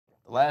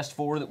The last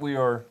 4 that we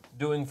are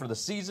doing for the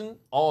season,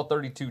 all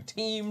 32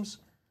 teams.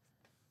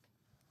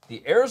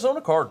 The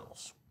Arizona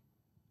Cardinals,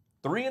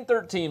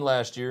 3-13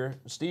 last year.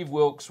 Steve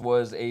Wilkes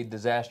was a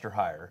disaster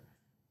hire,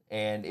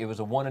 and it was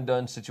a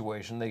one-and-done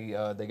situation. They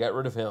got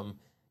rid of him.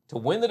 To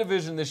win the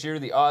division this year,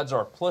 the odds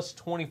are plus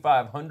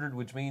 2,500,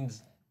 which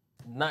means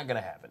not going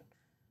to happen.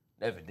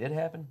 If it did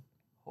happen,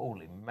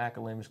 holy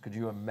macalamus, could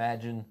you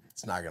imagine?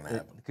 It's not going to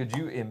happen. Could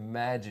you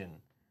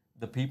imagine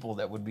the people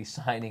that would be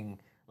signing,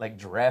 like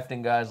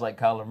drafting guys like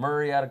Kyler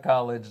Murray out of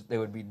college? They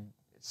would be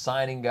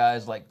signing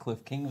guys like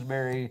Cliff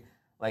Kingsbury.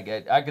 Like,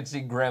 I could see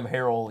Graham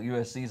Harrell,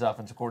 USC's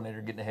offensive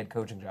coordinator, getting a head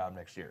coaching job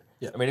next year.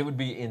 Yeah. I mean, it would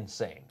be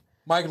insane.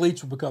 Mike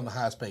Leach will become the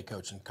highest paid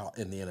coach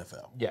in the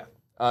NFL.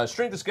 Yeah.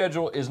 Strength of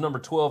schedule is number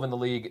 12 in the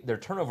league. Their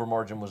turnover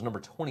margin was number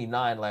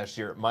 29 last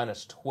year at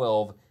minus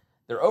 12.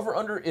 Their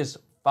over-under is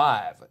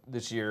 5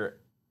 this year.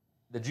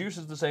 The juice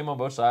is the same on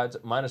both sides,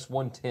 minus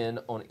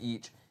 110 on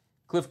each.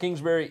 Cliff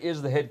Kingsbury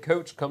is the head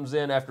coach, comes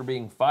in after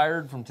being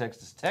fired from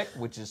Texas Tech,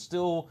 which is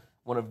still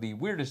one of the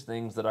weirdest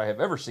things that I have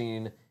ever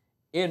seen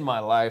in my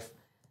life.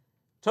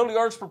 Total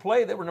yards per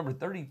play, they were number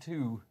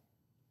 32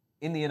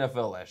 in the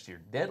NFL last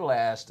year. Dead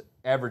last,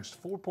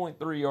 averaged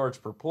 4.3 yards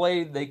per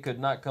play. They could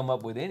not come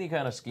up with any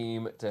kind of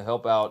scheme to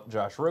help out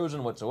Josh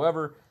Rosen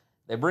whatsoever.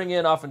 They bring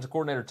in offensive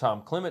coordinator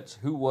Tom Clements,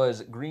 who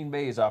was Green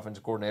Bay's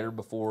offensive coordinator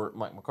before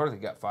Mike McCarthy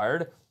got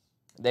fired.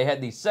 They had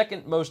the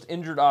second most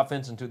injured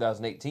offense in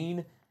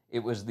 2018.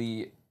 It was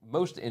the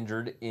most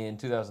injured in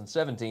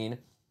 2017.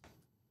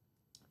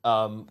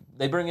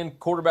 They bring in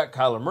quarterback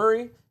Kyler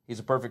Murray. He's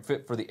a perfect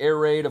fit for the air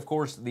raid. Of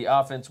course, the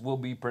offense will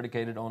be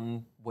predicated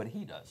on what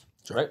he does,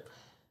 Sure. right?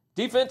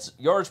 Defense,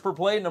 yards per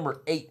play,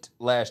 number 8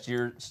 last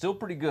year. Still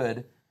pretty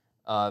good.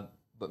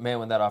 But, man,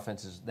 when that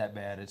offense is that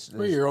bad,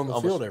 You're on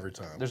the field every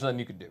time. There's nothing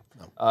you can do.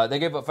 No. They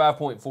gave up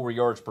 5.4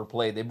 yards per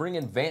play. They bring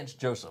in Vance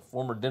Joseph,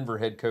 former Denver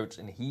head coach,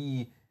 and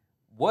he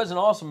was an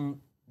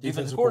awesome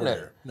defensive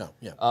coordinator. No,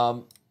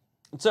 yeah.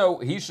 So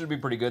he should be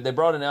pretty good. They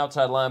brought in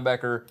outside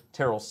linebacker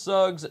Terrell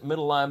Suggs,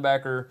 middle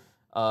linebacker,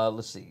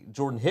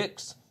 Jordan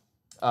Hicks.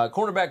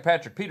 Cornerback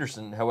Patrick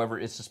Peterson, however,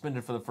 is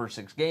suspended for the first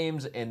 6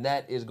 games, and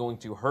that is going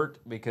to hurt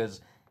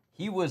because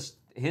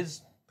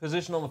his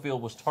position on the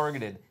field was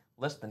targeted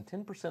less than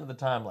 10% of the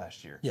time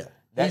last year. Yeah.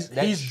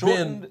 That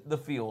shortened the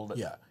field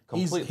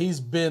completely. He's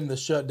been the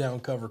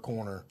shutdown cover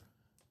corner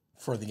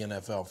for the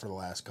NFL for the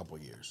last couple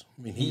of years.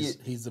 I mean,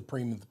 he's the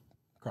cream of the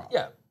crop.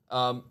 Yeah.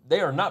 They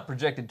are not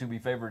projected to be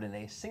favored in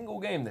a single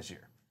game this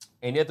year,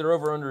 and yet their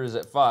over-under is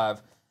at 5.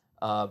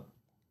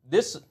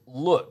 This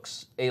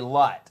looks a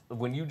lot,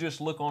 when you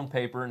just look on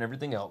paper and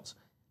everything else,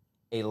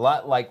 a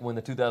lot like when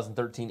the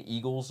 2013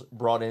 Eagles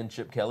brought in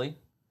Chip Kelly.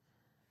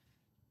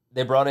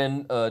 They brought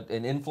in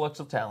an influx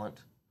of talent.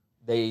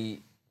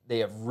 They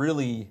have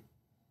really,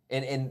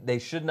 and they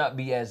should not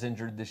be as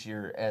injured this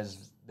year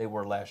as they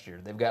were last year.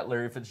 They've got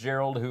Larry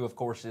Fitzgerald, who, of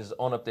course, is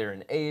on up there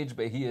in age,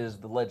 but he is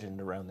the legend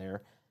around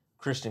there.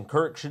 Christian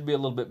Kirk should be a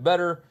little bit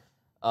better.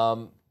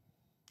 I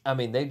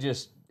mean, they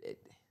just...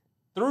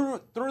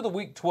 Through the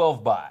Week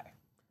 12 bye,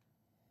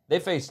 they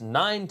faced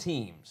 9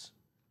 teams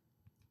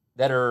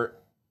that are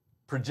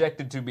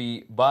projected to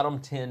be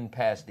bottom 10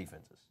 pass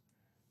defenses.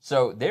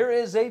 So there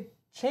is a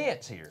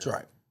chance here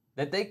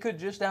that they could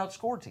just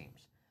outscore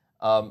teams.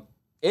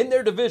 In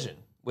their division,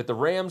 with the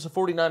Rams, the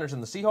 49ers,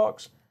 and the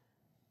Seahawks,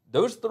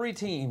 those 3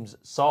 teams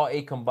saw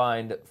a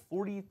combined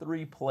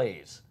 43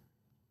 plays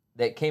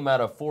that came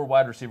out of 4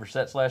 wide receiver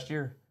sets last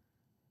year.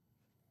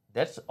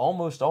 That's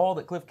almost all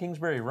that Cliff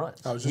Kingsbury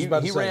runs. I was just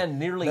about to say, ran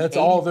nearly that's 80%.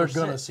 all they're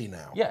going to see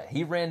now. Yeah,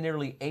 he ran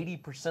nearly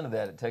 80% of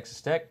that at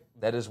Texas Tech.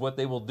 That is what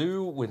they will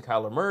do with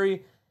Kyler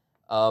Murray.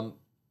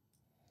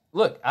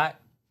 Look,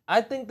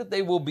 I think that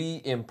they will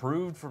be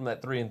improved from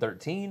that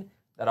 3-13.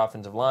 That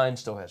offensive line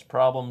still has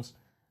problems.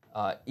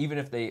 Even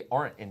if they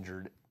aren't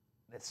injured,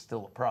 that's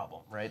still a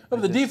problem, right?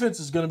 But the defense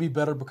is going to be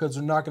better because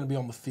they're not going to be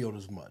on the field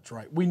as much,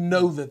 right? We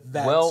know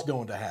that's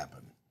going to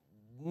happen.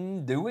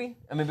 Do we?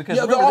 I mean, because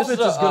the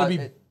offense is going to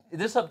be...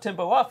 This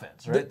up-tempo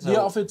offense, right?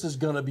 The offense is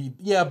going to be,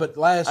 but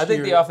I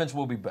think the offense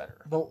will be better.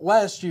 But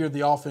last year,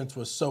 the offense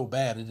was so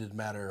bad, it didn't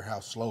matter how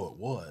slow it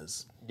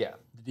was. Yeah.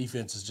 The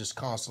defense is just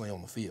constantly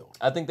on the field.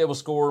 I think they will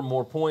score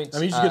more points.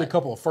 I mean, you just get a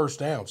couple of first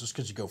downs. Just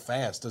because you go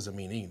fast doesn't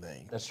mean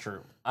anything. That's true.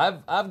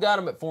 I've got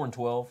them at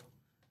 4-12.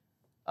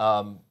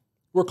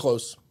 We're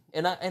close.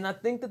 And I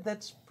think that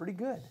that's pretty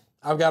good.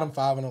 I've got them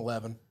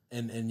 5-11.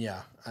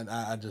 And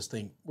I just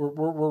think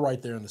we're right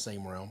there in the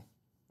same realm.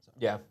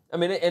 Yeah, I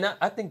mean, and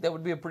I think that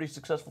would be a pretty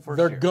successful first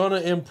year. They're going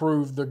to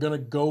improve. They're going to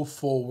go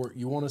forward.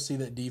 You want to see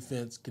that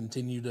defense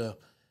continue to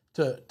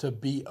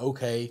be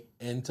okay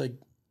and to,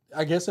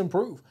 I guess,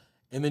 improve.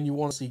 And then you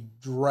want to see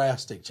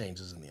drastic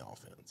changes in the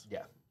offense.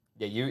 Yeah,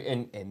 you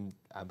and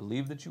I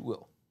believe that you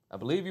will. I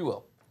believe you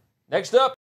will. Next up.